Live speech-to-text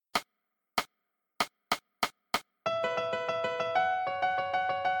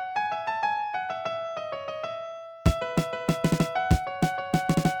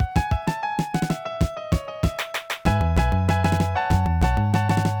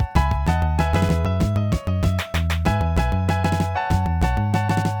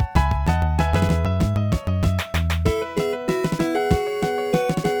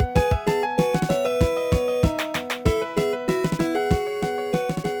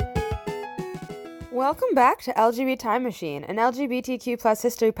Welcome back to LGBT Time Machine, an LGBTQ plus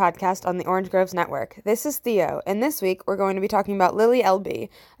history podcast on the Orange Groves Network. This is Theo, and this week we're going to be talking about Lily Elbe,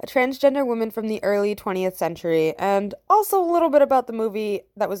 a transgender woman from the early 20th century, and also a little bit about the movie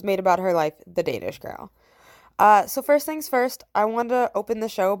that was made about her life, The Danish Girl. So first things first, I want to open the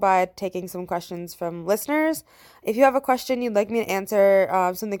show by taking some questions from listeners. If you have a question you'd like me to answer,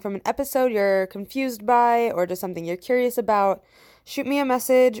 something from an episode you're confused by, or just something you're curious about, shoot me a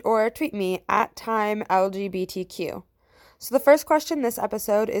message or tweet me at TimeLGBTQ. So the first question this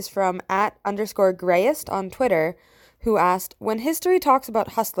episode is from @_grayest on Twitter, who asked, when history talks about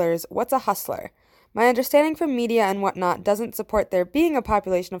hustlers, what's a hustler? My understanding from media and whatnot doesn't support there being a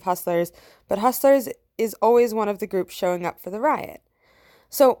population of hustlers, but hustlers is always one of the groups showing up for the riot.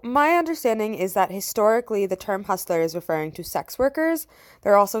 So my understanding is that historically the term hustler is referring to sex workers.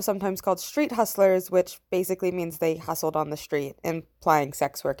 They're also sometimes called street hustlers, which basically means they hustled on the street, implying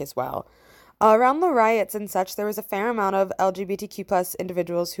sex work as well. Around the riots and such, there was a fair amount of LGBTQ plus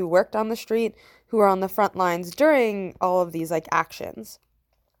individuals who worked on the street, who were on the front lines during all of these actions.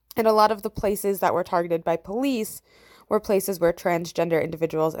 And a lot of the places that were targeted by police were places where transgender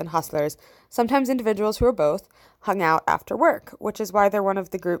individuals and hustlers, sometimes individuals who were both, hung out after work, which is why they're one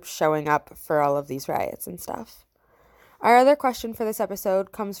of the groups showing up for all of these riots and stuff. Our other question for this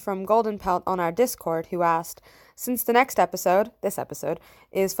episode comes from Golden Pelt on our Discord, who asked, since the next episode, this episode,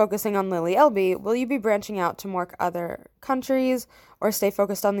 is focusing on Lily Elbe, will you be branching out to more other countries or stay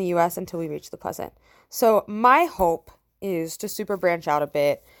focused on the US until we reach the present? So my hope is to super branch out a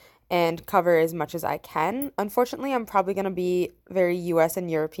bit and cover as much as I can. Unfortunately, I'm probably going to be very US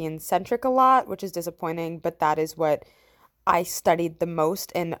and European centric a lot, which is disappointing, but that is what I studied the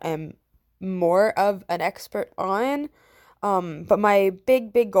most and am more of an expert on. But my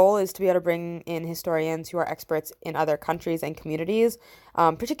big goal is to be able to bring in historians who are experts in other countries and communities,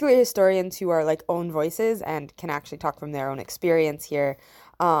 particularly historians who are own voices and can actually talk from their own experience here,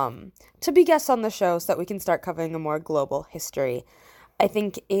 to be guests on the show so that we can start covering a more global history. I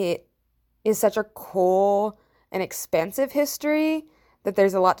think it is such a cool and expansive history that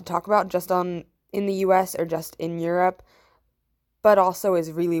there's a lot to talk about just in the US or just in Europe, but also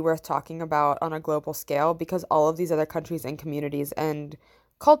is really worth talking about on a global scale because all of these other countries and communities and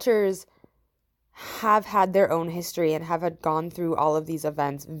cultures have had their own history and have had gone through all of these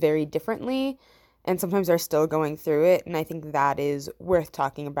events very differently and sometimes are still going through it, and I think that is worth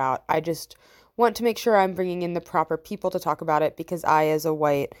talking about. I just want to make sure I'm bringing in the proper people to talk about it because I, as a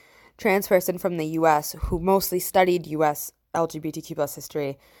white trans person from the US who mostly studied US LGBTQ plus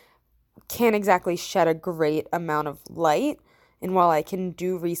history, can't exactly shed a great amount of light. And while I can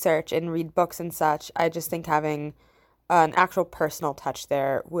do research and read books and such, I just think having an actual personal touch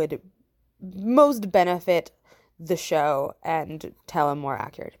there would most benefit the show and tell a more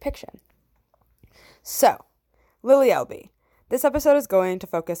accurate depiction. So, Lily Elbe. This episode is going to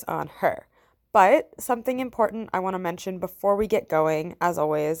focus on her. But something important I want to mention before we get going, as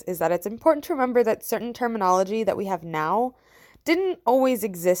always, is that it's important to remember that certain terminology that we have now didn't always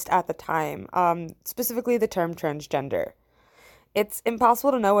exist at the time, specifically the term transgender. It's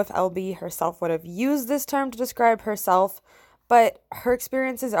impossible to know if Elbe herself would have used this term to describe herself, but her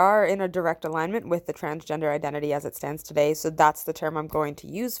experiences are in a direct alignment with the transgender identity as it stands today, so that's the term I'm going to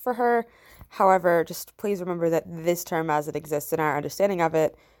use for her. However, just please remember that this term as it exists in our understanding of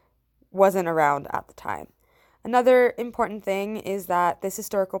it wasn't around at the time. Another important thing is that this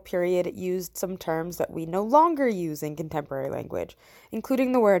historical period used some terms that we no longer use in contemporary language,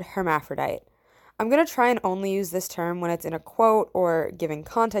 including the word hermaphrodite. I'm going to try and only use this term when it's in a quote or giving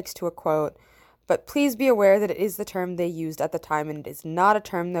context to a quote, but please be aware that it is the term they used at the time and it is not a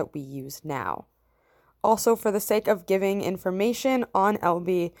term that we use now. Also, for the sake of giving information on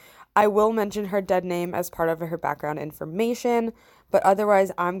Elbe, I will mention her dead name as part of her background information, but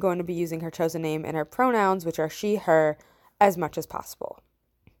otherwise I'm going to be using her chosen name and her pronouns, which are she, her, as much as possible.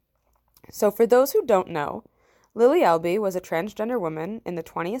 So for those who don't know, Lily Elbe was a transgender woman in the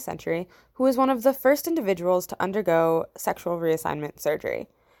 20th century who was one of the first individuals to undergo sexual reassignment surgery.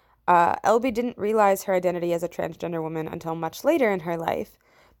 Elbe didn't realize her identity as a transgender woman until much later in her life,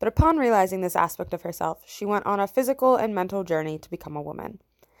 but upon realizing this aspect of herself, she went on a physical and mental journey to become a woman.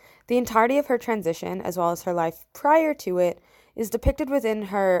 The entirety of her transition, as well as her life prior to it, is depicted within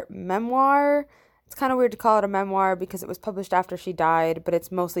her memoir. It's kind of weird to call it a memoir because it was published after she died, but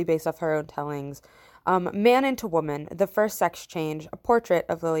it's mostly based off her own tellings. Man into Woman, The First Sex Change, a portrait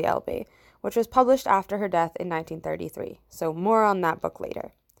of Lily Elbe, which was published after her death in 1933. So more on that book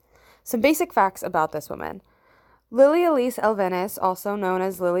later. Some basic facts about this woman. Lily Elise Elvenes, also known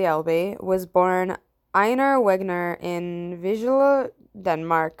as Lily Elbe, was born Einar Wegner in Vizela,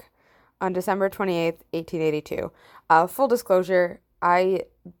 Denmark, on December 28th, 1882. Full disclosure, I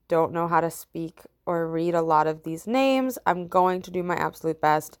don't know how to speak or read a lot of these names. I'm going to do my absolute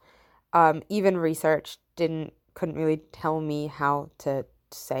best. Even research couldn't really tell me how to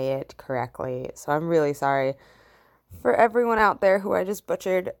say it correctly. So I'm really sorry for everyone out there who I just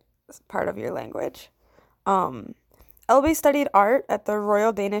butchered part of your language. Um, Elby studied art at the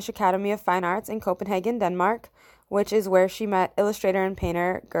Royal Danish Academy of Fine Arts in Copenhagen, Denmark, which is where she met illustrator and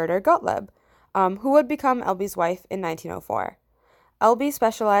painter Gerda Gottlieb, who would become Elby's wife in 1904. Elby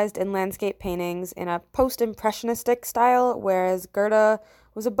specialized in landscape paintings in a post-impressionistic style, whereas Gerda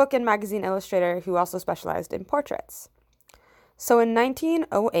was a book and magazine illustrator who also specialized in portraits. So in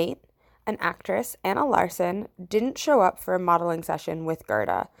 1908, an actress, Anna Larson, didn't show up for a modeling session with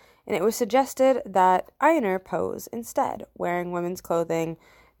Gerda, and it was suggested that Einar pose instead, wearing women's clothing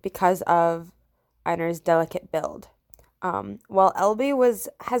because of Einar's delicate build. While Elby was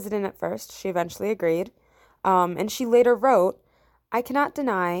hesitant at first, she eventually agreed, and she later wrote, "I cannot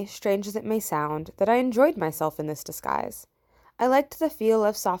deny, strange as it may sound, that I enjoyed myself in this disguise. I liked the feel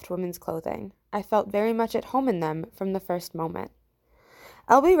of soft women's clothing. I felt very much at home in them from the first moment."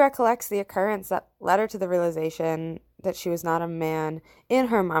 Elby recollects the occurrence that led her to the realization that she was not a man in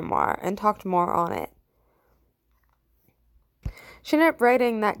her memoir and talked more on it. She ended up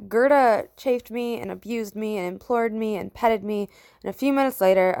writing that Gerda chafed me and abused me and implored me and petted me, and a few minutes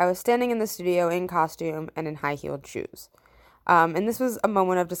later I was standing in the studio in costume and in high-heeled shoes. And this was a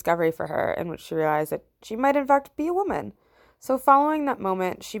moment of discovery for her in which she realized that she might in fact be a woman. So following that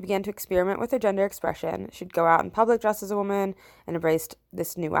moment, she began to experiment with her gender expression. She'd go out in public dressed as a woman and embraced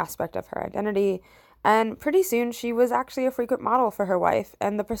this new aspect of her identity. And pretty soon, she was actually a frequent model for her wife,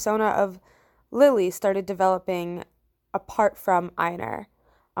 and the persona of Lily started developing apart from Einar.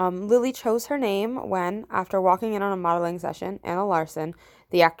 Lily chose her name when, after walking in on a modeling session, Anna Larson,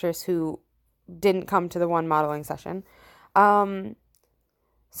 the actress who didn't come to the one modeling session,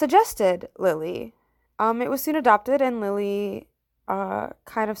 suggested Lily. It was soon adopted, and Lily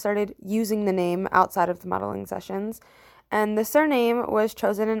kind of started using the name outside of the modeling sessions, and the surname was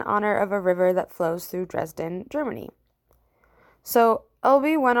chosen in honor of a river that flows through Dresden, Germany. So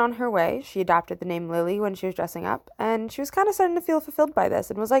Elby went on her way. She adopted the name Lily when she was dressing up, and she was kind of starting to feel fulfilled by this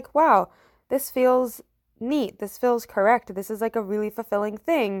and was like, wow, this feels neat. This feels correct. This is like a really fulfilling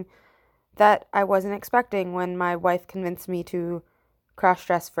thing that I wasn't expecting when my wife convinced me to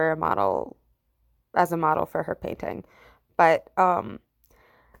cross-dress for as a model for her painting. But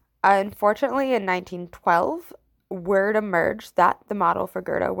unfortunately, in 1912, word emerged that the model for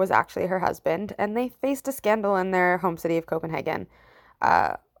Gerda was actually her husband, and they faced a scandal in their home city of Copenhagen.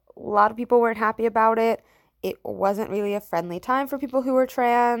 A lot of people weren't happy about it. It wasn't really a friendly time for people who were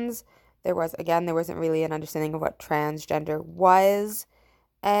trans. There wasn't really an understanding of what transgender was.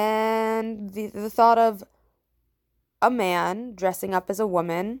 And the thought of a man dressing up as a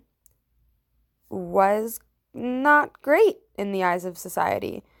woman was not great in the eyes of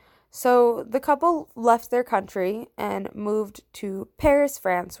society. So the couple left their country and moved to Paris,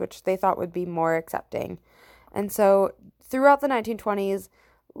 France, which they thought would be more accepting. And so throughout the 1920s,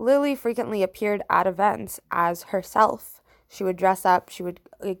 Lily frequently appeared at events as herself. She would dress up, she would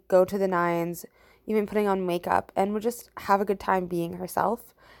go to the nines, even putting on makeup, and would just have a good time being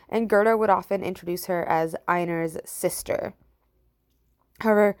herself. And Gerda would often introduce her as Einar's sister.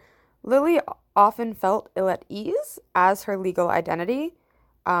 However, Lily often felt ill at ease as her legal identity,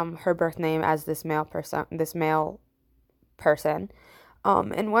 her birth name as this male person.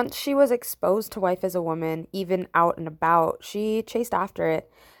 And once she was exposed to life as a woman, even out and about, she chased after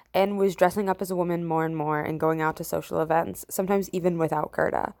it and was dressing up as a woman more and more and going out to social events, sometimes even without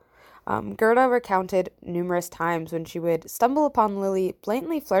Gerda. Gerda recounted numerous times when she would stumble upon Lily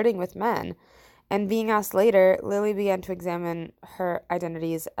blatantly flirting with men, and being asked later, Lily began to examine her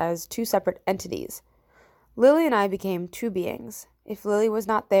identities as two separate entities. Lily and I became two beings. If Lily was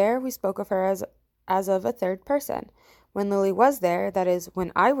not there, we spoke of her as of a third person. When Lily was there, that is,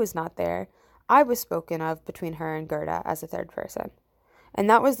 when I was not there, I was spoken of between her and Gerda as a third person. And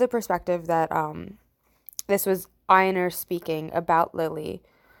that was the perspective that this was Einar speaking about Lily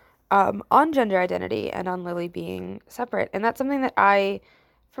on gender identity and on Lily being separate. And that's something that I,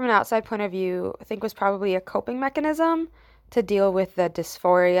 from an outside point of view, think was probably a coping mechanism to deal with the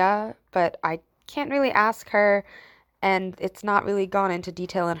dysphoria, but I can't really ask her, and it's not really gone into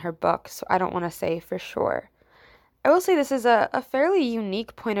detail in her book, so I don't want to say for sure. I will say this is a fairly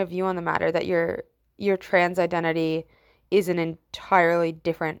unique point of view on the matter, that your trans identity is an entirely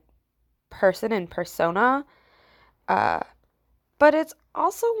different person and persona, but it's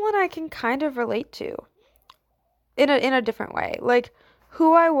also one I can kind of relate to in a different way. Like,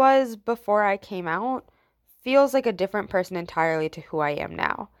 who I was before I came out feels like a different person entirely to who I am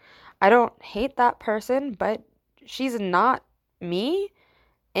now. I don't hate that person, but she's not me,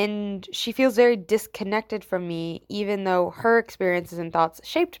 and she feels very disconnected from me, even though her experiences and thoughts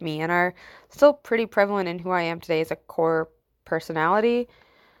shaped me and are still pretty prevalent in who I am today as a core personality.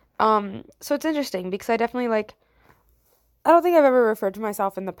 So it's interesting because I don't think I've ever referred to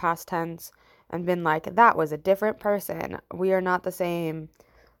myself in the past tense and been like, that was a different person. We are not the same.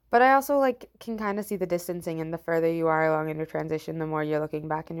 But I also can kind of see the distancing, and the further you are along in your transition, the more you're looking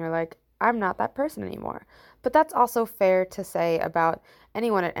back and you're like, I'm not that person anymore. But that's also fair to say about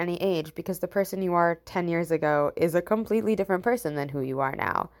anyone at any age, because the person you are 10 years ago is a completely different person than who you are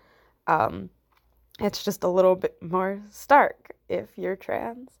now. Um, it's just a little bit more stark if you're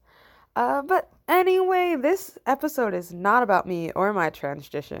trans. But anyway, this episode is not about me or my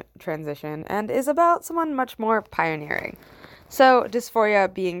transition and is about someone much more pioneering. So,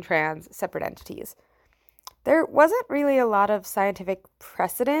 dysphoria being trans, separate entities. There wasn't really a lot of scientific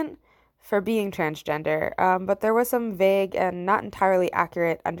precedent for being transgender, but there was some vague and not entirely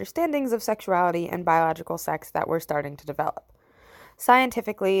accurate understandings of sexuality and biological sex that were starting to develop.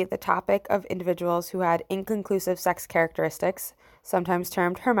 Scientifically, the topic of individuals who had inconclusive sex characteristics, sometimes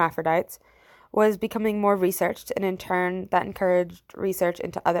termed hermaphrodites, was becoming more researched, and in turn, that encouraged research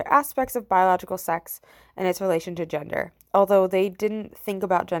into other aspects of biological sex and its relation to gender, although they didn't think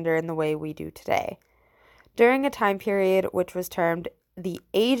about gender in the way we do today. During a time period which was termed the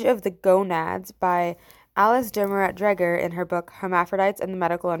Age of the Gonads by Alice Dermorat Dreger in her book Hermaphrodites and the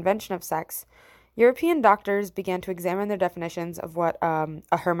Medical Invention of Sex, European doctors began to examine their definitions of what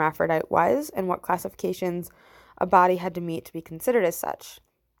a hermaphrodite was and what classifications a body had to meet to be considered as such.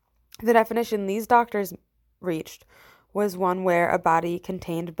 The definition these doctors reached was one where a body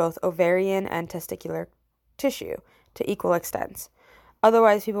contained both ovarian and testicular tissue to equal extents.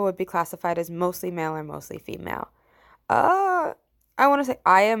 Otherwise, people would be classified as mostly male or mostly female. I want to say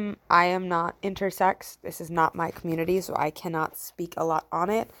I am not intersex. This is not my community, so I cannot speak a lot on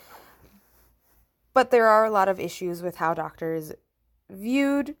it. But there are a lot of issues with how doctors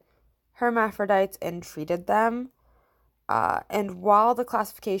viewed hermaphrodites and treated them. And while the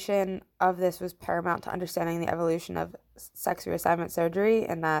classification of this was paramount to understanding the evolution of sex reassignment surgery,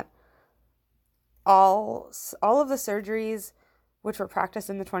 and that all of the surgeries which were practiced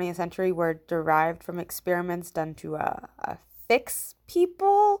in the 20th century were derived from experiments done to fix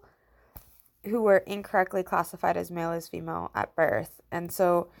people who were incorrectly classified as male as female at birth. And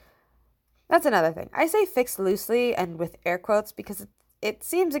so that's another thing. I say fixed loosely and with air quotes because it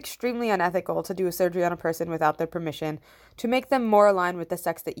seems extremely unethical to do a surgery on a person without their permission to make them more aligned with the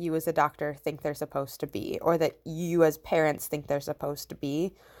sex that you as a doctor think they're supposed to be, or that you as parents think they're supposed to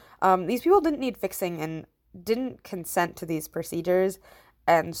be. These people didn't need fixing and didn't consent to these procedures,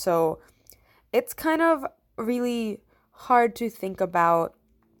 and so it's kind of really hard to think about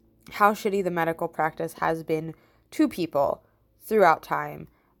how shitty the medical practice has been to people throughout time.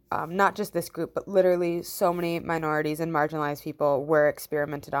 Not just this group, but literally so many minorities and marginalized people were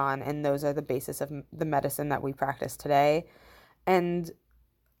experimented on, and those are the basis of the medicine that we practice today. And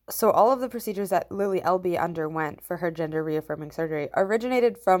so all of the procedures that Lily Elbe underwent for her gender reaffirming surgery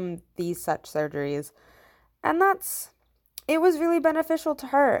originated from these such surgeries, and it was really beneficial to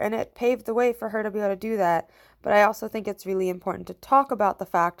her, and it paved the way for her to be able to do that. But I also think it's really important to talk about the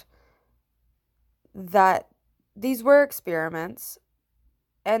fact that these were experiments,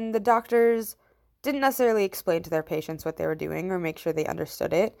 and the doctors didn't necessarily explain to their patients what they were doing or make sure they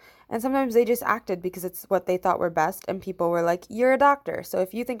understood it. And sometimes they just acted because it's what they thought were best, and people were like, you're a doctor, so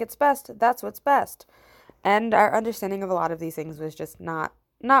if you think it's best, that's what's best. And our understanding of a lot of these things was just not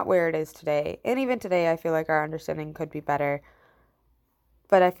where it is today. And even today, I feel like our understanding could be better.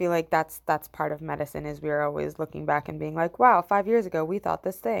 But I feel like that's part of medicine, is we are always looking back and being like, wow, 5 years ago, we thought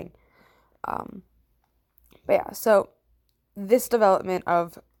this thing. But yeah, so this development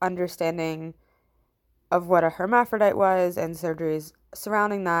of understanding of what a hermaphrodite was and surgeries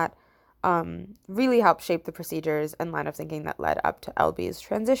surrounding that really helped shape the procedures and line of thinking that led up to Elbe's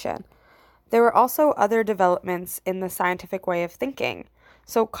transition. There were also other developments in the scientific way of thinking.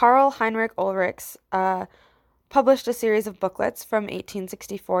 So Karl Heinrich Ulrichs published a series of booklets from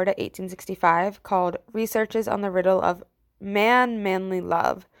 1864 to 1865 called Researches on the Riddle of Manly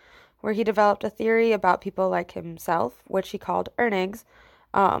Love, where he developed a theory about people like himself, which he called Ernigs,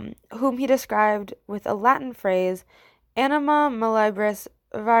 whom he described with a Latin phrase, anima malibris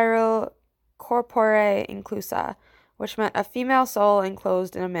virile corpore inclusa, which meant a female soul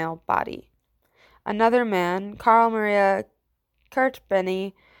enclosed in a male body. Another man, Carl Maria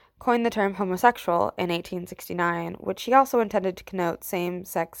Kertbeny, coined the term homosexual in 1869, which he also intended to connote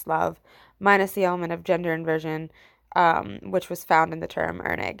same-sex love, minus the element of gender inversion, which was found in the term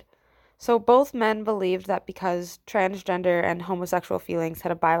Ernig. So both men believed that because transgender and homosexual feelings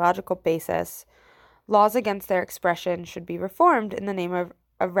had a biological basis, laws against their expression should be reformed in the name of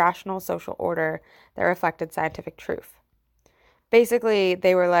a rational social order that reflected scientific truth. Basically,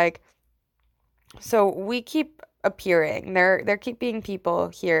 they were like, so we keep appearing. There keep being people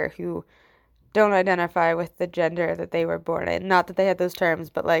here who don't identify with the gender that they were born in. Not that they had those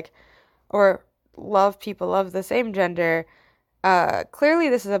terms, but like, or love people of the same gender. Clearly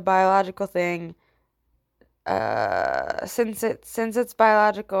this is a biological thing. Since it's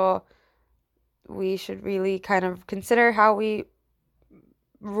biological, we should really kind of consider how we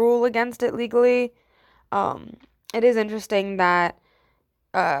rule against it legally. It is interesting that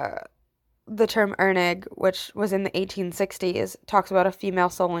the term Ernig, which was in the 1860s, talks about a female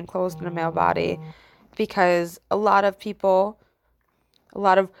soul enclosed in a male body, because a lot of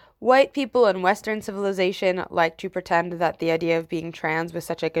white people in Western civilization like to pretend that the idea of being trans was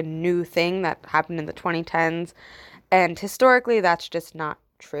such like a new thing that happened in the 2010s, and historically that's just not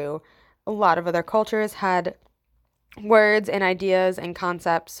true. A lot of other cultures had words and ideas and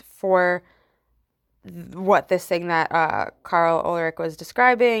concepts for what this thing that Carl Ulrich was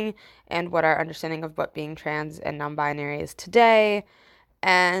describing and what our understanding of what being trans and non-binary is today.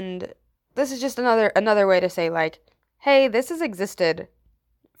 And this is just another way to say, like, hey, this has existed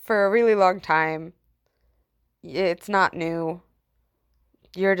for a really long time. It's not new.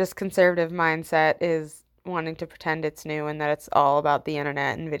 Your just conservative mindset is wanting to pretend it's new and that it's all about the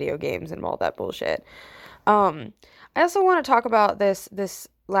internet and video games and all that bullshit. I also want to talk about this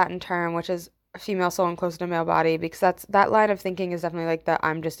Latin term, which is a female soul enclosed in a male body, because that line of thinking is definitely like the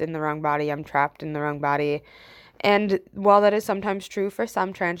I'm just in the wrong body, I'm trapped in the wrong body. And while that is sometimes true for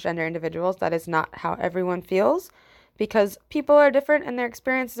some transgender individuals, that is not how everyone feels, because people are different and their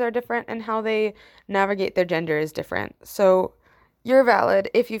experiences are different and how they navigate their gender is different. So you're valid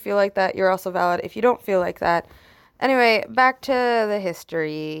if you feel like that. You're also valid if you don't feel like that. Anyway, back to the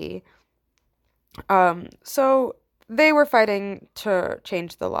history. So they were fighting to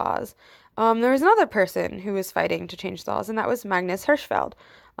change the laws. There was another person who was fighting to change the laws, and that was Magnus Hirschfeld.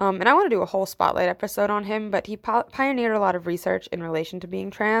 And I want to do a whole spotlight episode on him, but he pioneered a lot of research in relation to being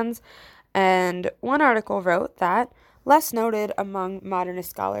trans. And one article wrote that less noted among modernist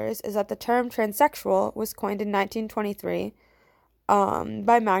scholars is that the term transsexual was coined in 1923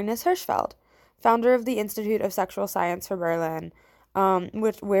 by Magnus Hirschfeld, founder of the Institute of Sexual Science for Berlin,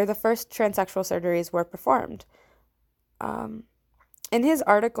 where the first transsexual surgeries were performed. In his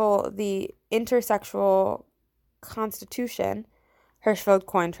article, The Intersexual Constitution, Hirschfeld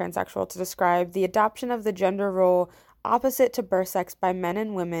coined transsexual to describe the adoption of the gender role opposite to birth sex by men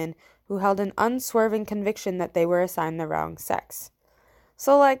and women who held an unswerving conviction that they were assigned the wrong sex.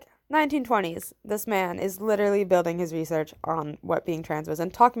 So, like, 1920s, this man is literally building his research on what being trans was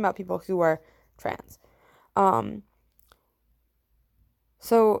and talking about people who are trans. There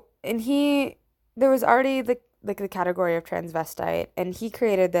was already the category of transvestite, and he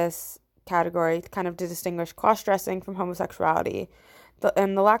created this category kind of to distinguish cross-dressing from homosexuality.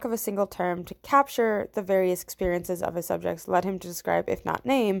 And the lack of a single term to capture the various experiences of his subjects led him to describe, if not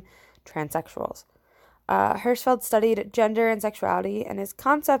name, transsexuals. Hirschfeld studied gender and sexuality, and his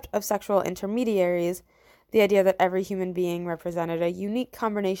concept of sexual intermediaries, the idea that every human being represented a unique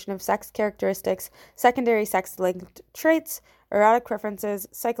combination of sex characteristics, secondary sex-linked traits, erotic preferences,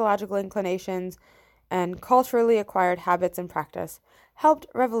 psychological inclinations, and culturally acquired habits and practice, helped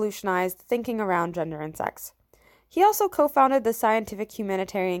revolutionize thinking around gender and sex. He also co-founded the Scientific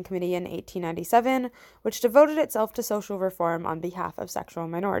Humanitarian Committee in 1897, which devoted itself to social reform on behalf of sexual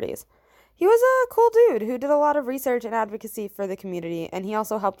minorities. He was a cool dude who did a lot of research and advocacy for the community, and he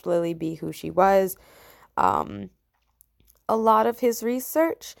also helped Lily be who she was. A lot of his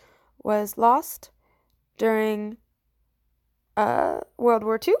research was lost during World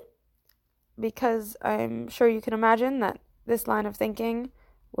War II, because I'm sure you can imagine that this line of thinking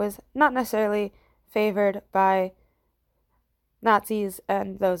was not necessarily favored by Nazis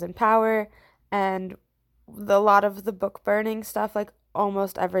and those in power, and a lot of the book burning stuff, like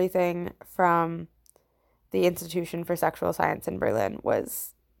almost everything from the Institution for Sexual Science in Berlin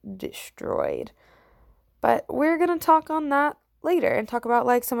was destroyed. But we're going to talk on that later and talk about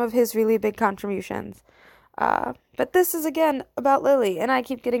like some of his really big contributions. But this is again about Lily, and I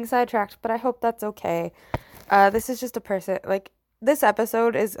keep getting sidetracked, but I hope that's okay. This is just a person, like, this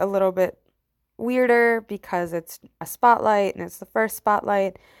episode is a little bit weirder because it's a spotlight and it's the first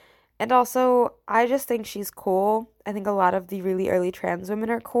spotlight, And also, I just think she's cool. I think a lot of the really early trans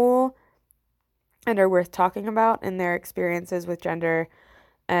women are cool and are worth talking about, and their experiences with gender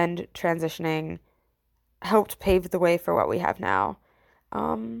and transitioning helped pave the way for what we have now.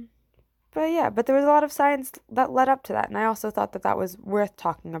 Um, but yeah, but there was a lot of science that led up to that, and I also thought that that was worth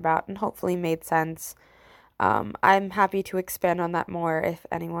talking about and hopefully made sense. I'm happy to expand on that more if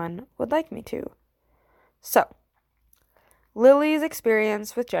anyone would like me to. So, Lily's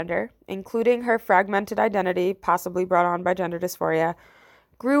experience with gender, including her fragmented identity, possibly brought on by gender dysphoria,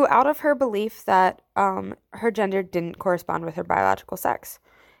 grew out of her belief that her gender didn't correspond with her biological sex.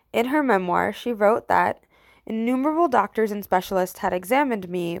 In her memoir, she wrote that innumerable doctors and specialists had examined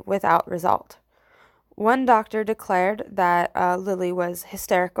me without result. One doctor declared that Lily was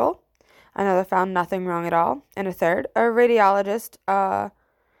hysterical. Another found nothing wrong at all. And a third, a radiologist,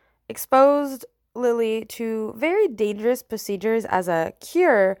 exposed Lily to very dangerous procedures as a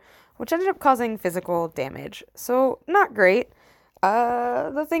cure, which ended up causing physical damage. So, not great.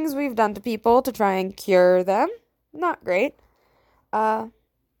 The things we've done to people to try and cure them, not great. Uh,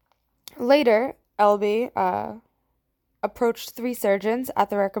 Later, Elby approached 3 surgeons at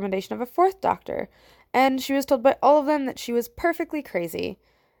the recommendation of a fourth doctor, and she was told by all of them that she was perfectly crazy.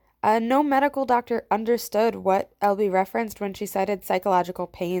 No medical doctor understood what Elby referenced when she cited psychological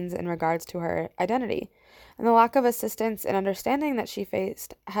pains in regards to her identity, and the lack of assistance and understanding that she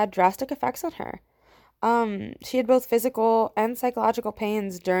faced had drastic effects on her. She had both physical and psychological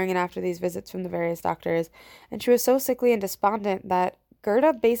pains during and after these visits from the various doctors, and she was so sickly and despondent that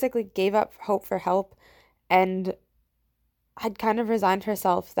Gerda basically gave up hope for help and had kind of resigned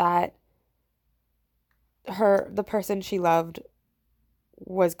herself that the person she loved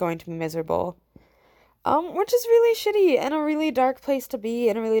was going to be miserable. Which is really shitty and a really dark place to be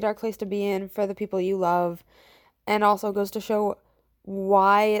and a really dark place to be in for the people you love, and also goes to show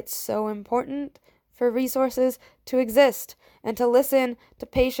why it's so important for resources to exist and to listen to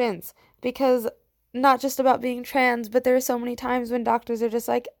patients, because not just about being trans, but there are so many times when doctors are just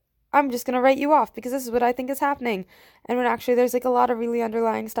like, I'm just going to write you off because this is what I think is happening. And when actually there's like a lot of really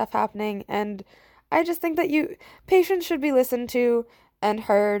underlying stuff happening. And I just think that patients should be listened to and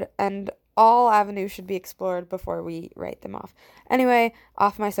heard, and all avenues should be explored before we write them off. Anyway,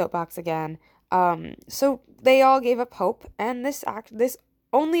 off my soapbox again. So they all gave up hope, and this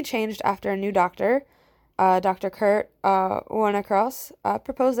only changed after a new doctor, Dr. Kurt Warnacross,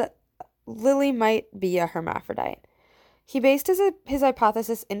 proposed that Lily might be a hermaphrodite. He based his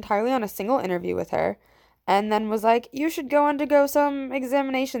hypothesis entirely on a single interview with her, and then was like, you should go undergo some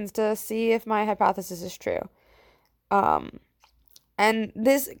examinations to see if my hypothesis is true. And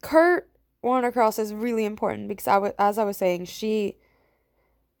this Kurt Warner-Cross is really important because as I was saying, she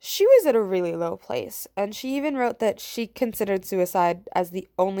was at a really low place, and she even wrote that she considered suicide as the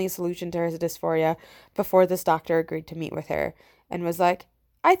only solution to her dysphoria before this doctor agreed to meet with her and was like,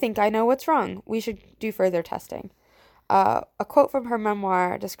 I think I know what's wrong. We should do further testing. A quote from her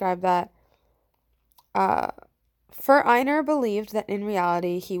memoir described that Einer believed that in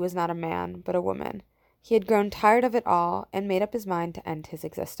reality he was not a man, but a woman. He had grown tired of it all and made up his mind to end his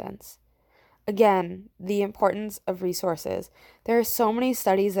existence. Again, the importance of resources. There are so many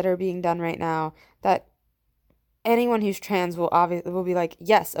studies that are being done right now that anyone who's trans will be like,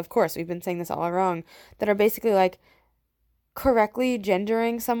 yes, of course, we've been saying this all wrong, that are basically like correctly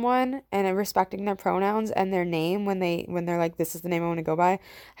gendering someone and respecting their pronouns and their name when they're like, this is the name I want to go by,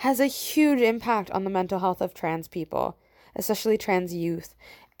 has a huge impact on the mental health of trans people, especially trans youth.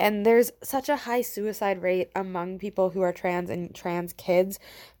 And there's such a high suicide rate among people who are trans and trans kids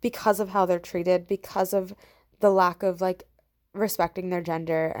because of how they're treated, because of the lack of like respecting their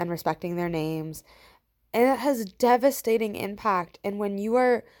gender and respecting their names. And it has devastating impact. And when you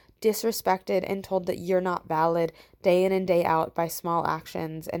are disrespected and told that you're not valid day in and day out by small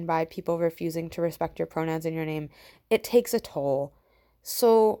actions and by people refusing to respect your pronouns and your name, it takes a toll.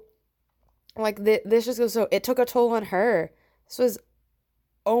 So, like, this just goes, so it took a toll on her. This was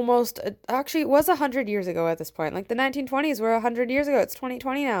actually, it was 100 years ago at this point. Like, the 1920s were 100 years ago. It's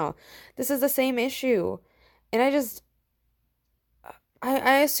 2020 now. This is the same issue. And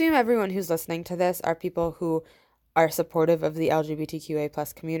I assume everyone who's listening to this are people who are supportive of the LGBTQA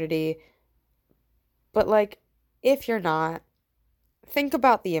plus community. But, like, if you're not, think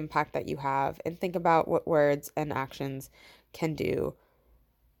about the impact that you have and think about what words and actions can do.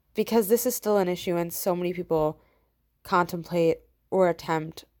 Because this is still an issue and so many people contemplate or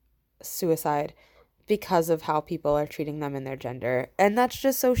attempt suicide because of how people are treating them in their gender. And that's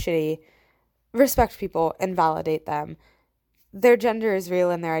just so shitty. Respect people and validate them. Their gender is real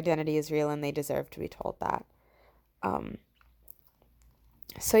and their identity is real, and they deserve to be told that.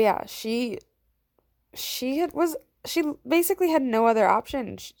 So yeah, she basically had no other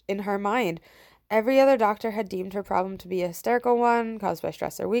option in her mind. Every other doctor had deemed her problem to be a hysterical one caused by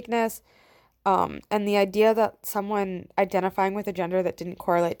stress or weakness. And the idea that someone identifying with a gender that didn't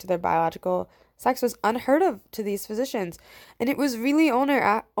correlate to their biological sex was unheard of to these physicians. And it was really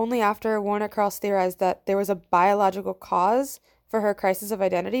only after Warner-Krause theorized that there was a biological cause for her crisis of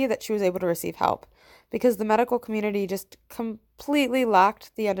identity that she was able to receive help. Because the medical community just completely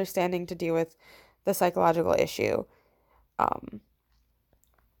lacked the understanding to deal with the psychological issue. Um,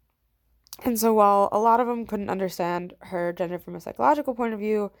 and so while a lot of them couldn't understand her gender from a psychological point of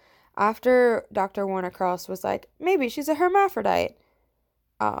view, after Dr. Warner-Krause was like, maybe she's a hermaphrodite.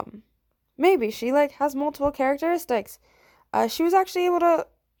 Um, Maybe she like has multiple characteristics. She was actually able to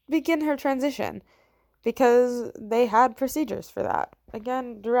begin her transition because they had procedures for that.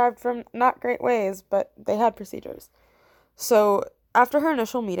 Again, derived from not great ways, but they had procedures. So after her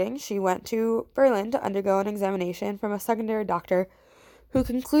initial meeting, she went to Berlin to undergo an examination from a secondary doctor who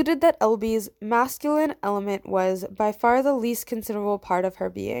concluded that Elby's masculine element was by far the least considerable part of her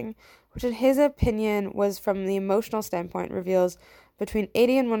being, which in his opinion was from the emotional standpoint reveals between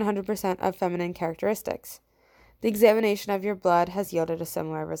 80 and 100% of feminine characteristics. The examination of your blood has yielded a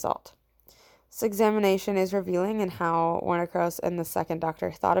similar result. This examination is revealing in how Warner-Krause and the second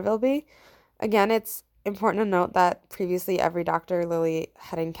doctor thought of Elby. Again, it's important to note that previously every doctor Lily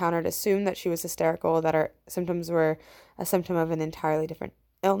had encountered assumed that she was hysterical, that her symptoms were a symptom of an entirely different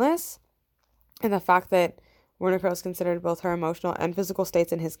illness. And the fact that Warner-Krause considered both her emotional and physical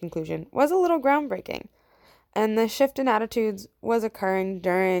states in his conclusion was a little groundbreaking. And the shift in attitudes was occurring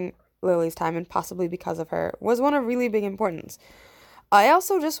during Lily's time, and possibly because of her, was one of really big importance. I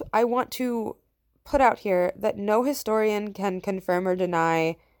want to put out here that no historian can confirm or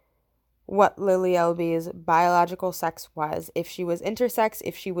deny what Lily Elby's biological sex was. If she was intersex,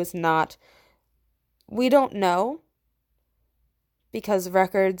 if she was not, we don't know because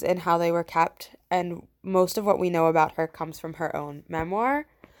records and how they were kept, and most of what we know about her comes from her own memoir.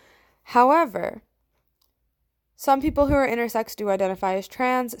 However, some people who are intersex do identify as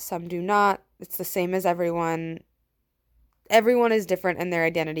trans, some do not. It's the same as everyone. Everyone is different and their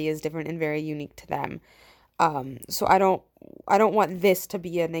identity is different and very unique to them. So I don't want this to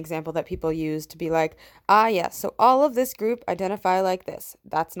be an example that people use to be like, yes, so all of this group identify like this.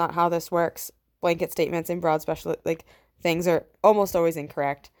 That's not how this works. Blanket statements and broad special things are almost always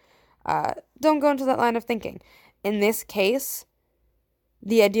incorrect. Don't go into that line of thinking. In this case,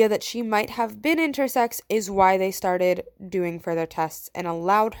 the idea that she might have been intersex is why they started doing further tests and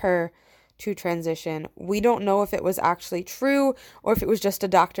allowed her to transition. We don't know if it was actually true or if it was just a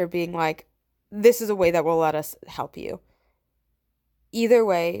doctor being like, this is a way that will let us help you. Either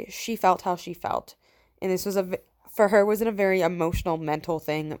way, she felt how she felt. And this was for her, wasn't a very emotional, mental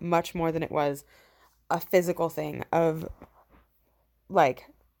thing, much more than it was a physical thing of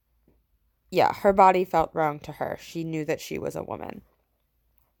her body felt wrong to her. She knew that she was a woman.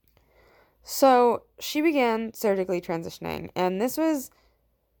 So she began surgically transitioning, and this was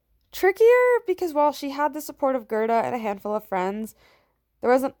trickier because while she had the support of Gerda and a handful of friends, there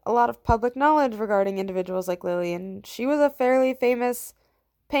wasn't a lot of public knowledge regarding individuals like Lily, and she was a fairly famous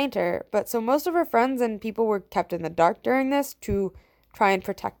painter, but so most of her friends and people were kept in the dark during this to try and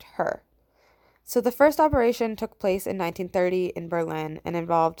protect her. So the first operation took place in 1930 in Berlin and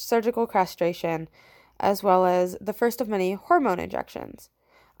involved surgical castration as well as the first of many hormone injections.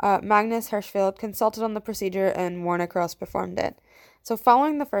 Magnus Hirschfeld consulted on the procedure and Warner-Krause performed it. So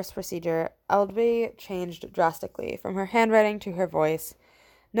following the first procedure, Elby changed drastically from her handwriting to her voice.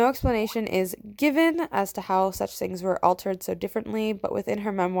 No explanation is given as to how such things were altered so differently, but within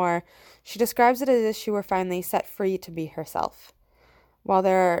her memoir, she describes it as if she were finally set free to be herself. While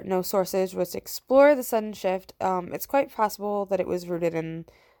there are no sources which explore the sudden shift, it's quite possible that it was rooted in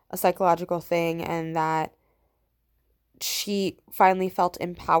a psychological thing and that she finally felt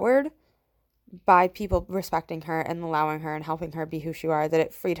empowered by people respecting her and allowing her and helping her be who she are, that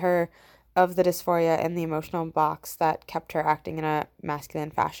it freed her of the dysphoria and the emotional box that kept her acting in a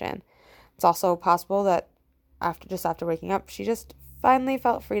masculine fashion. It's also possible that after waking up, she just finally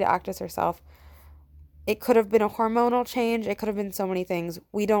felt free to act as herself. It could have been a hormonal change. It could have been so many things.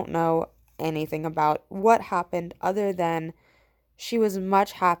 We don't know anything about what happened other than she was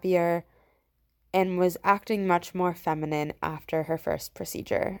much happier and was acting much more feminine after her first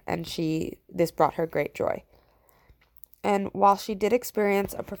procedure, and this brought her great joy. And while she did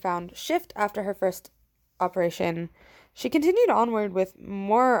experience a profound shift after her first operation, she continued onward with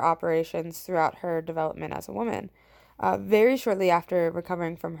more operations throughout her development as a woman. Very shortly after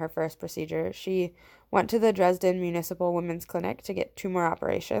recovering from her first procedure, she went to the Dresden Municipal Women's Clinic to get two more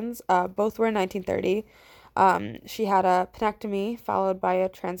operations. Both were in 1930. She had a penectomy followed by a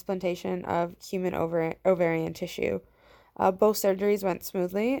transplantation of human ovarian tissue. Both surgeries went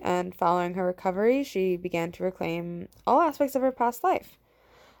smoothly, and following her recovery, she began to reclaim all aspects of her past life.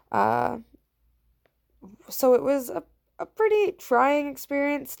 Uh, so it was a pretty trying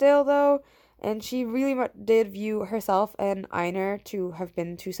experience still, though, and she really did view herself and Einar to have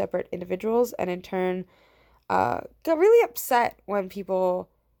been two separate individuals, and in turn, got really upset when people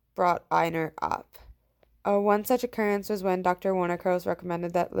brought Einar up. One such occurrence was when Dr. Wonnekrose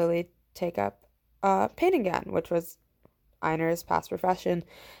recommended that Lily take up painting again, which was Einar's past profession,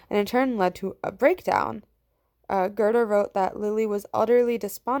 and in turn led to a breakdown. Gerda wrote that Lily was utterly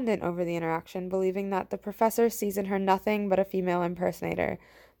despondent over the interaction, believing that the professor sees in her nothing but a female impersonator,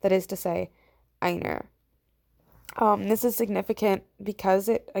 that is to say, Einar. This is significant because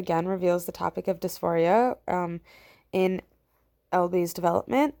it again reveals the topic of dysphoria in Elby's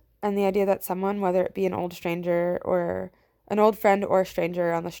development, and the idea that someone, whether it be an old stranger or an old friend or a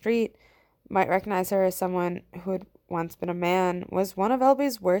stranger on the street, might recognize her as someone who had once been a man, was one of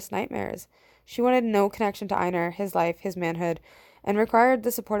Elby's worst nightmares. She wanted no connection to Einar, his life, his manhood, and required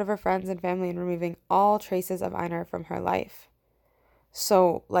the support of her friends and family in removing all traces of Einar from her life.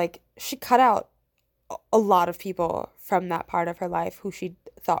 So, she cut out a lot of people from that part of her life who she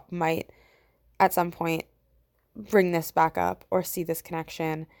thought might, at some point, bring this back up or see this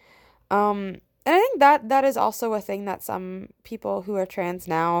connection. And I think that is also a thing that some people who are trans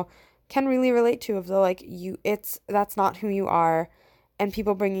now can really relate to, of the, that's not who you are, and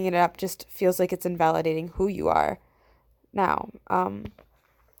people bringing it up just feels like it's invalidating who you are now.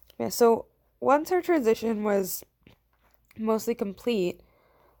 So once her transition was mostly complete,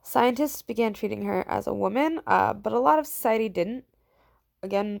 scientists began treating her as a woman, but a lot of society didn't.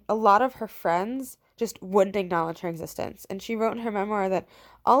 Again, a lot of her friends just wouldn't acknowledge her existence, and she wrote in her memoir that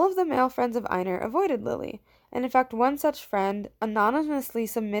all of the male friends of Einar avoided Lily, and in fact one such friend anonymously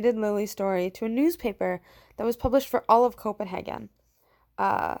submitted Lily's story to a newspaper that was published for all of Copenhagen.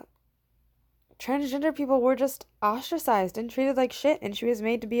 Transgender people were just ostracized and treated like shit, and she was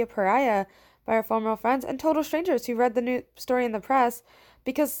made to be a pariah by her former friends and total strangers who read the new story in the press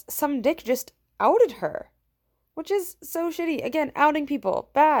because some dick just outed her, which is so shitty. Again, outing people,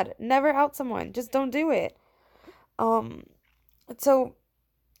 bad. Never out someone. Just don't do it. So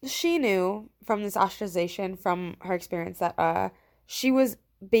she knew from this ostracization, from her experience, that her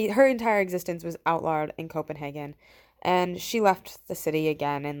entire existence was outlawed in Copenhagen. And she left the city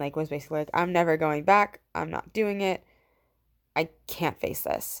again and was basically like, I'm never going back. I'm not doing it. I can't face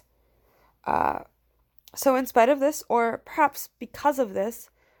this. So in spite of this, or perhaps because of this,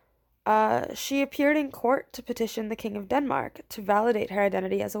 she appeared in court to petition the King of Denmark to validate her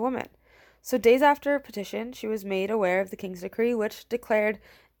identity as a woman. So days after her petition, she was made aware of the king's decree, which declared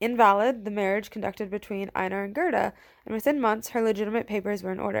invalid the marriage conducted between Einar and Gerda, and within months her legitimate papers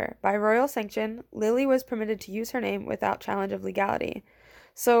were in order. By royal sanction, Lily was permitted to use her name without challenge of legality.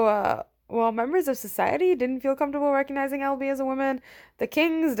 So, while members of society didn't feel comfortable recognizing Elby as a woman, the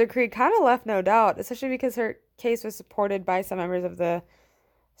king's decree kind of left no doubt, especially because her case was supported by some members of the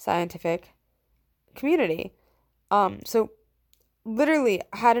scientific community. So literally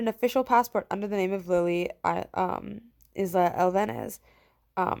had an official passport under the name of Lily Isla Elvenes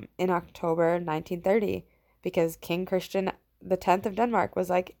in October 1930, because King Christian X of Denmark was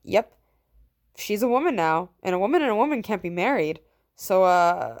like, yep, she's a woman now, and a woman can't be married.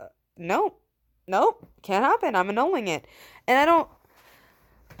 So, nope, can't happen. I'm annulling it. And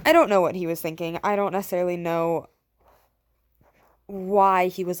I don't know what he was thinking. I don't necessarily know why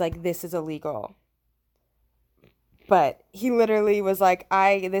he was like, this is illegal. But he literally was like,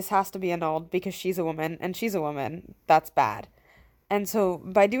 this has to be annulled because she's a woman, and she's a woman. That's bad. And so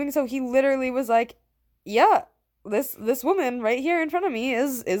by doing so, he literally was like, yeah, this woman right here in front of me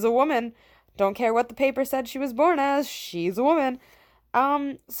is a woman. Don't care what the paper said she was born as. She's a woman.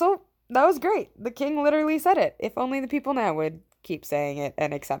 So that was great. The king literally said it. If only the people now would keep saying it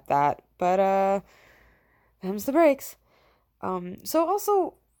and accept that. But, them's the breaks. So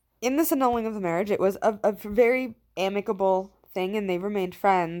also, in this annulling of the marriage, it was a very amicable thing, and they remained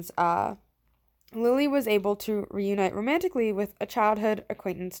friends. Lily was able to reunite romantically with a childhood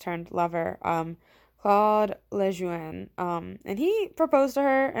acquaintance turned lover, Claude Lejeune. And he proposed to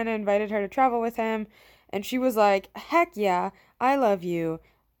her and invited her to travel with him, and she was like, heck yeah, I love you,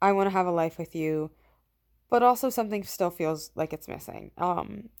 I want to have a life with you, but also something still feels like it's missing.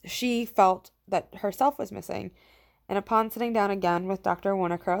 She felt that herself was missing, and upon sitting down again with Dr.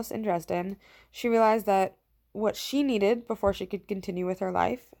 Wonnekrose in Dresden, she realized that what she needed before she could continue with her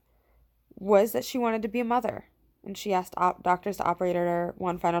life was that she wanted to be a mother. And she asked doctors to operate on her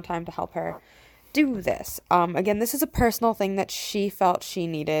one final time to help her do this. Again, this is a personal thing that she felt she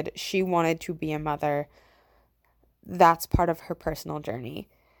needed. She wanted to be a mother. That's part of her personal journey.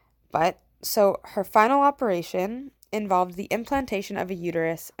 But so her final operation involved the implantation of a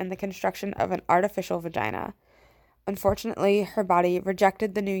uterus and the construction of an artificial vagina. Unfortunately, her body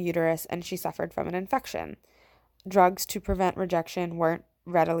rejected the new uterus and she suffered from an infection. Drugs to prevent rejection weren't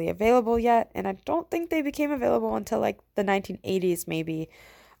readily available yet, and I don't think they became available until like the 1980s, maybe.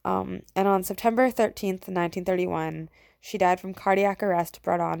 And on September 13th, 1931, she died from cardiac arrest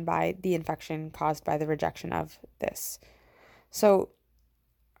brought on by the infection caused by the rejection of this. So,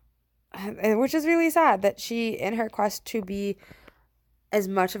 which is really sad that she, in her quest to be as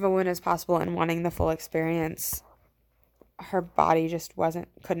much of a woman as possible and wanting the full experience, her body just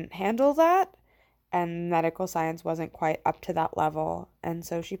couldn't handle that, and medical science wasn't quite up to that level, and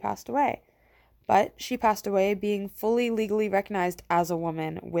so she passed away. But she passed away being fully legally recognized as a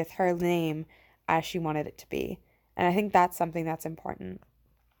woman with her name as she wanted it to be. And I think that's something that's important.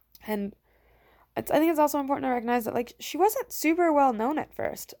 And I think it's also important to recognize that, like, she wasn't super well known at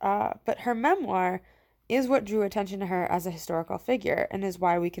first, but her memoir is what drew attention to her as a historical figure and is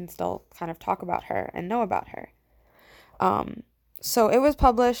why we can still kind of talk about her and know about her. So it was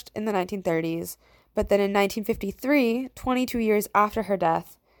published in the 1930s, but then in 1953, 22 years after her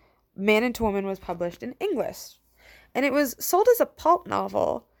death, Man into Woman was published in English. And it was sold as a pulp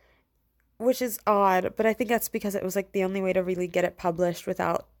novel, which is odd, but I think that's because it was like the only way to really get it published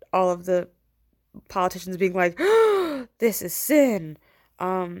without all of the politicians being like, oh, this is sin.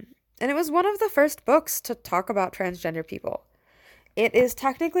 And it was one of the first books to talk about transgender people. It is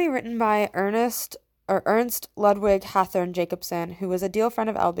technically written by Ernst Ludwig Hathorne Jacobson, who was a dear friend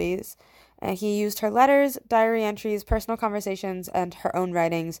of Elby's. He used her letters, diary entries, personal conversations, and her own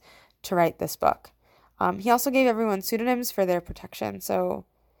writings to write this book. He also gave everyone pseudonyms for their protection. So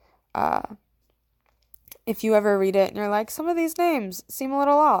if you ever read it and you're like, some of these names seem a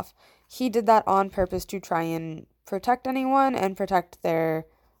little off, he did that on purpose to try and protect anyone and protect their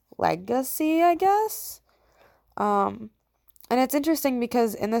legacy, I guess. And it's interesting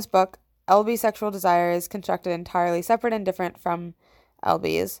because in this book, Elby's sexual desire is constructed entirely separate and different from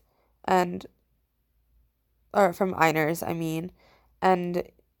Elby's. Or from Einer's, I mean. And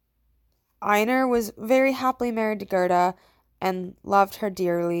Einer was very happily married to Gerda and loved her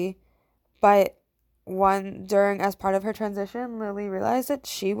dearly, but as part of her transition, Lily realized that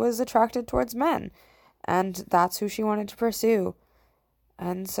she was attracted towards men, and that's who she wanted to pursue.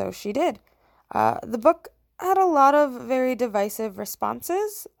 And so she did. The book had a lot of very divisive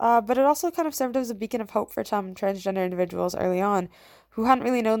responses, but it also kind of served as a beacon of hope for some transgender individuals early on who hadn't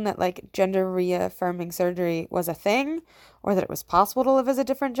really known that, like, gender reaffirming surgery was a thing, or that it was possible to live as a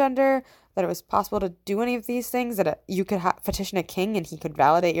different gender, that it was possible to do any of these things, that you could petition a king and he could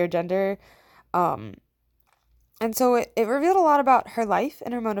validate your gender. And so it revealed a lot about her life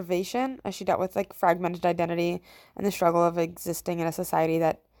and her motivation as she dealt with, like, fragmented identity and the struggle of existing in a society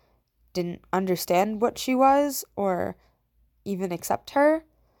that didn't understand what she was or even accept her.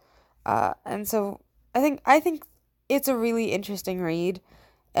 And so I think it's a really interesting read,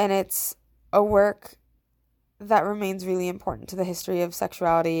 and it's a work that remains really important to the history of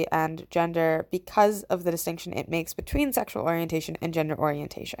sexuality and gender because of the distinction it makes between sexual orientation and gender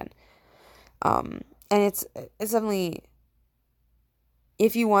orientation. And it's definitely,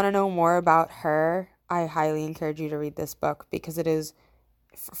 if you want to know more about her, I highly encourage you to read this book because it is,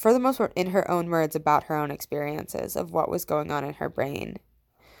 for the most part, in her own words, about her own experiences of what was going on in her brain.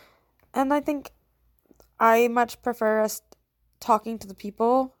 And I think I much prefer us talking to the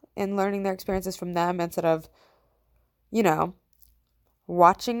people and learning their experiences from them instead of,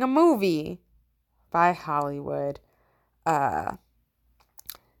 watching a movie by Hollywood.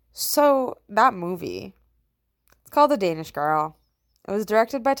 So that movie, it's called The Danish Girl. It was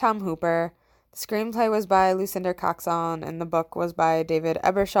directed by Tom Hooper. The screenplay was by Lucinda Coxon, and the book was by David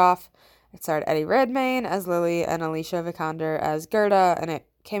Ebershoff. It starred Eddie Redmayne as Lily and Alicia Vikander as Gerda, and it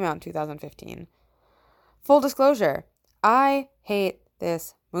came out in 2015. Full disclosure, I hate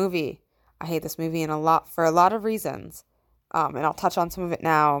this movie. I hate this movie for a lot of reasons. And I'll touch on some of it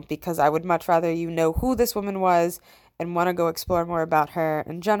now because I would much rather you know who this woman was and want to go explore more about her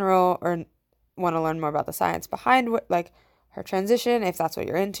in general, or want to learn more about the science behind her transition, if that's what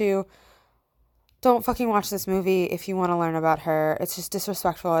you're into. Don't fucking watch this movie if you want to learn about her. It's just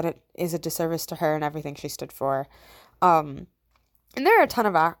disrespectful, and it is a disservice to her and everything she stood for. And there are a ton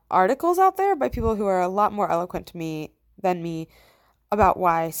of articles out there by people who are a lot more eloquent than me about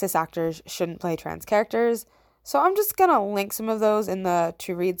why cis actors shouldn't play trans characters. So I'm just gonna link some of those in the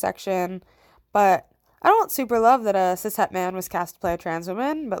to read section. But I don't super love that a cishet man was cast to play a trans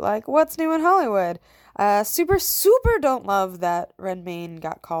woman, but like, what's new in Hollywood? Super don't love that Redmayne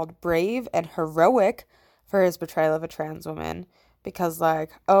got called brave and heroic for his portrayal of a trans woman. Because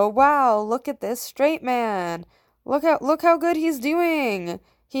like, oh wow, look at this straight man. Look how good he's doing.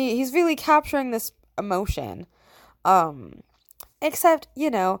 He's really capturing this emotion. Um Except,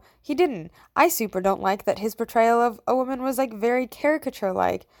 he didn't. I super don't like that his portrayal of a woman was like very caricature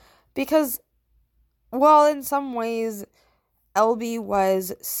like because while in some ways LB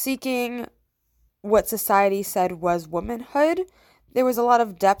was seeking what society said was womanhood, there was a lot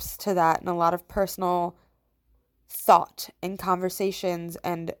of depth to that and a lot of personal thought and conversations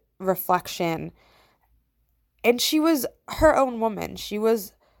and reflection. And she was her own woman. She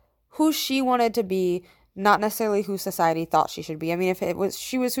was who she wanted to be, not necessarily who society thought she should be. I mean, if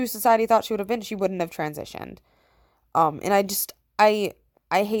she was who society thought she would have been, she wouldn't have transitioned. And I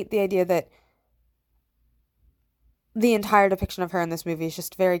hate the idea that the entire depiction of her in this movie is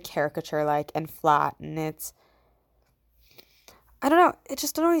just very caricature like and flat, and I don't know, it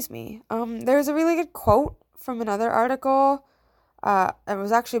just annoys me. There's a really good quote from another article. It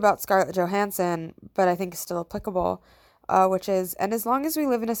was actually about Scarlett Johansson, but I think it's still applicable. Which is, and as long as we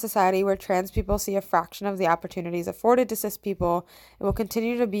live in a society where trans people see a fraction of the opportunities afforded to cis people, it will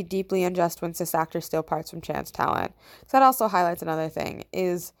continue to be deeply unjust when cis actors steal parts from trans talent. So that also highlights another thing,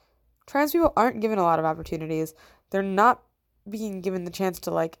 is trans people aren't given a lot of opportunities. They're not being given the chance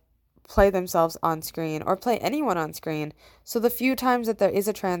to, like, play themselves on screen or play anyone on screen. So the few times that there is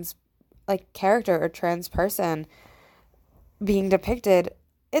a trans, like, character or trans person being depicted,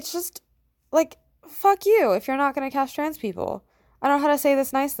 it's just, like, fuck you if you're not going to cast trans people. I don't know how to say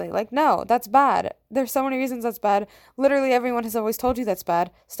this nicely. Like, no, that's bad. There's so many reasons that's bad. Literally everyone has always told you that's bad.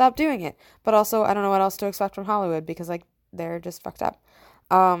 Stop doing it. But also, I don't know what else to expect from Hollywood because, like, they're just fucked up.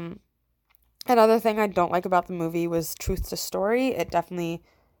 Another thing I don't like about the movie was truth to story. It definitely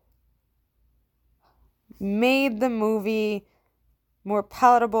made the movie more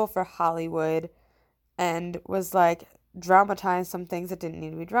palatable for Hollywood and was like dramatized some things that didn't need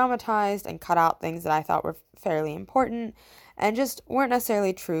to be dramatized and cut out things that I thought were fairly important and just weren't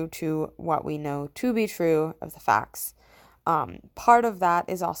necessarily true to what we know to be true of the facts. Part of that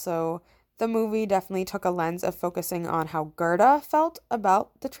is also the movie definitely took a lens of focusing on how Gerda felt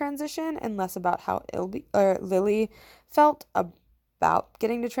about the transition and less about how Lily felt about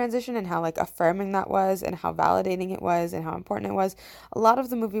getting to transition and how like affirming that was and how validating it was and how important it was. A lot of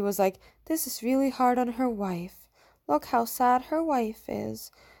the movie was like, this is really hard on her wife. Look how sad her wife is.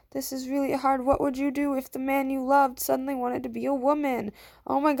 This is really hard. What would you do if the man you loved suddenly wanted to be a woman?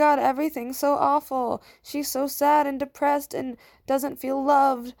 Oh my God, everything's so awful. She's so sad and depressed and doesn't feel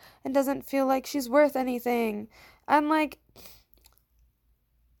loved and doesn't feel like she's worth anything. And like,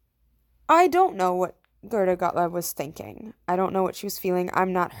 I don't know what Gerda Gottlieb was thinking. I don't know what she was feeling.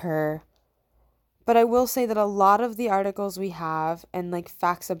 I'm not her. But I will say that a lot of the articles we have and like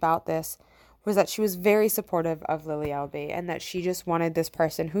facts about this was that she was very supportive of Lily Elbe and that she just wanted this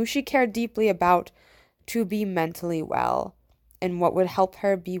person who she cared deeply about to be mentally well. And what would help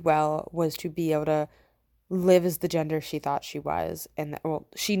her be well was to be able to live as the gender she thought she was. And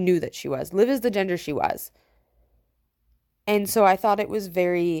she knew that she was. Live as the gender she was. And so I thought it was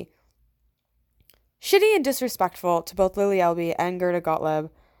very shitty and disrespectful to both Lily Elbe and Gerda Gottlieb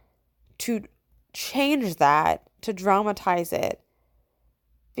to change that, to dramatize it.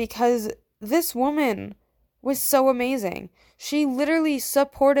 Because this woman was so amazing. She literally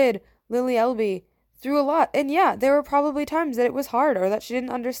supported Lily Elbe through a lot. And yeah, there were probably times that it was hard or that she didn't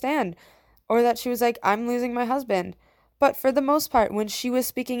understand or that she was like, I'm losing my husband. But for the most part, when she was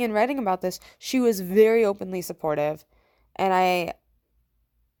speaking and writing about this, she was very openly supportive. And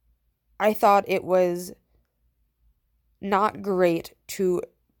I thought it was not great to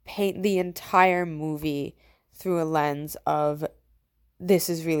paint the entire movie through a lens of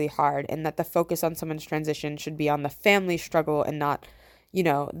this is really hard and that the focus on someone's transition should be on the family struggle and not,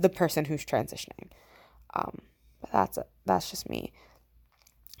 the person who's transitioning. But that's just me.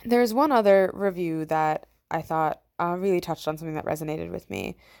 There's one other review that I thought really touched on something that resonated with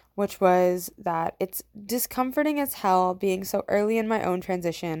me, which was that it's discomforting as hell being so early in my own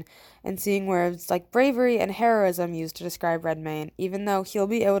transition and seeing words like bravery and heroism used to describe Redmayne, even though he'll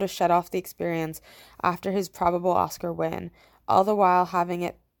be able to shut off the experience after his probable Oscar win, all the while having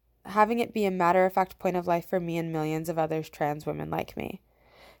it be a matter-of-fact point of life for me and millions of other trans women like me.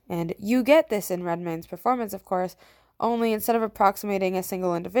 And you get this in Redmayne's performance, of course, only instead of approximating a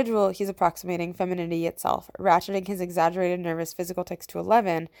single individual, he's approximating femininity itself, ratcheting his exaggerated nervous physical tics to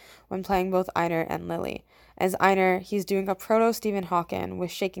 11 when playing both Einar and Lily. As Einar, he's doing a proto-Stephen Hawking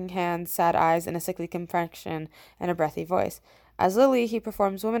with shaking hands, sad eyes, and a sickly complexion and a breathy voice. As Lily, he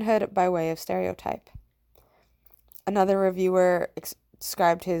performs womanhood by way of stereotype. Another reviewer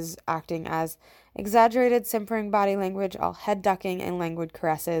described his acting as exaggerated, simpering body language, all head ducking and languid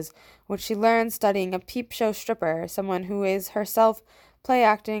caresses, which she learned studying a peep show stripper, someone who is herself play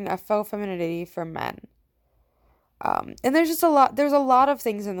acting a faux femininity for men. And there's a lot of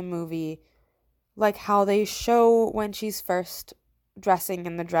things in the movie, like how they show when she's first dressing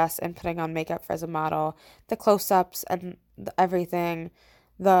in the dress and putting on makeup as a model, the close-ups and everything,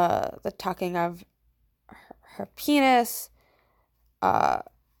 the tucking of her penis.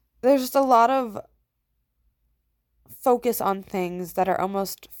 There's just a lot of focus on things that are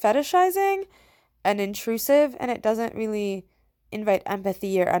almost fetishizing and intrusive, and it doesn't really invite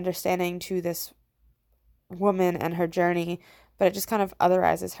empathy or understanding to this woman and her journey, but it just kind of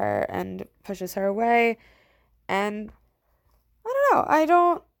otherizes her and pushes her away. And I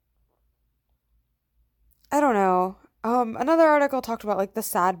don't know. Another article talked about like the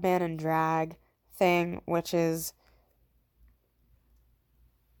sad man in drag thing, which is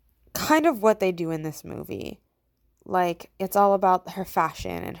kind of what they do in this movie. Like, it's all about her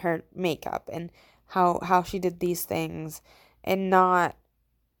fashion and her makeup and how she did these things, and not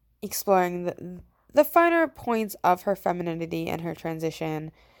exploring the finer points of her femininity and her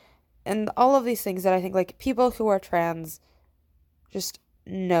transition and all of these things that I think like people who are trans just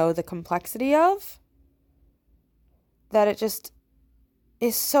know the complexity of. That it just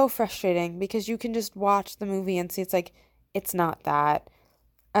is so frustrating because you can just watch the movie and see it's like, it's not that.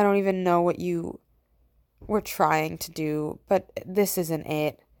 I don't even know what you were trying to do, but this isn't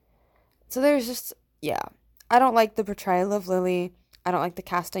it. So there's just, yeah. I don't like the portrayal of Lily. I don't like the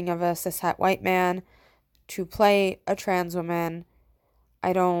casting of a cishet white man to play a trans woman.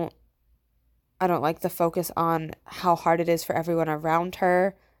 I don't like the focus on how hard it is for everyone around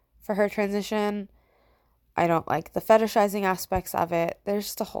her for her transition. I don't like the fetishizing aspects of it. There's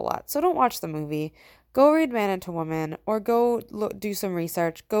just a whole lot. So don't watch the movie. Go read Man into Woman, or go do some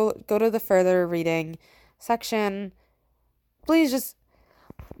research. Go to the further reading section. Please just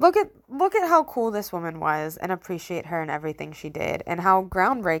look at how cool this woman was and appreciate her and everything she did, and how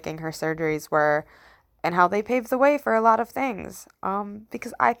groundbreaking her surgeries were, and how they paved the way for a lot of things.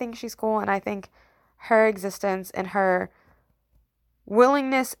 Because I think she's cool, and I think her existence and her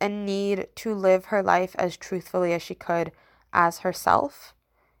willingness and need to live her life as truthfully as she could as herself,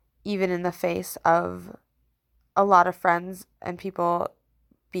 even in the face of a lot of friends and people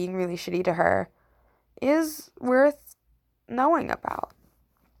being really shitty to her, is worth knowing about.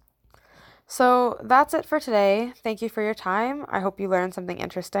 So that's it for today. Thank you for your time. I hope you learned something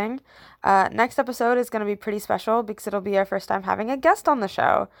interesting. Next episode is going to be pretty special because it'll be our first time having a guest on the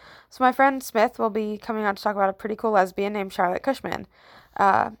show. So my friend Smith will be coming on to talk about a pretty cool lesbian named Charlotte Cushman.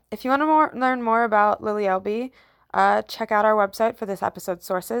 If you want to learn more about Lily Elbe, check out our website for this episode's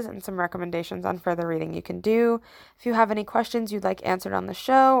sources and some recommendations on further reading you can do. If you have any questions you'd like answered on the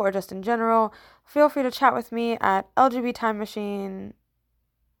show or just in general, feel free to chat with me at LGB Time Machine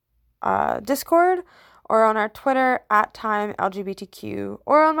Discord, or on our Twitter at TimeLGBTQ,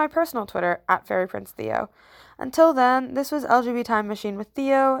 or on my personal Twitter at FairyPrinceTheo. Until then, this was LGB Time Machine with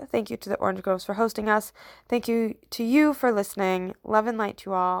Theo. Thank you to the Orange Groves for hosting us. Thank you to you for listening. Love and light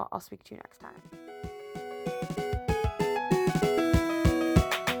to all. I'll speak to you next time.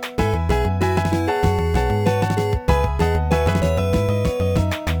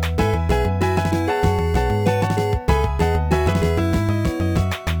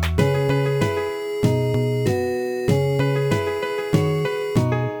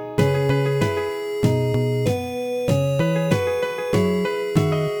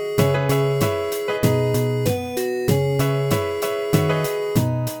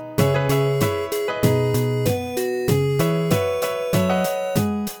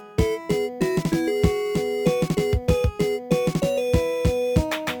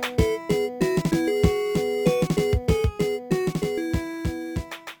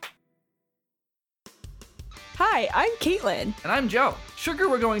 Hi, I'm Caitlin. And I'm Joe. Sugar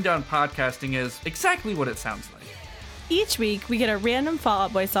We're Going Down podcasting is exactly what it sounds like. Each week, we get a random Fall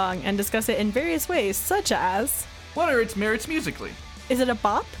Out Boy song and discuss it in various ways, such as... What are its merits musically? Is it a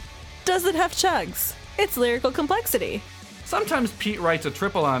bop? Does it have chugs? Its lyrical complexity. Sometimes Pete writes a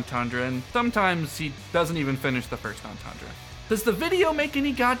triple entendre, and sometimes he doesn't even finish the first entendre. Does the video make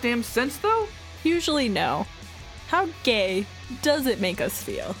any goddamn sense, though? Usually no. How gay does it make us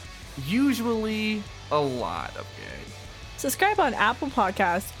feel? usually a lot of gay. Subscribe on Apple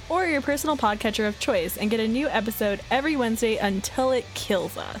Podcasts or your personal podcatcher of choice and get a new episode every Wednesday until it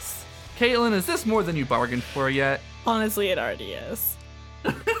kills us. Caitlin, is this more than you bargained for yet? Honestly, it already is.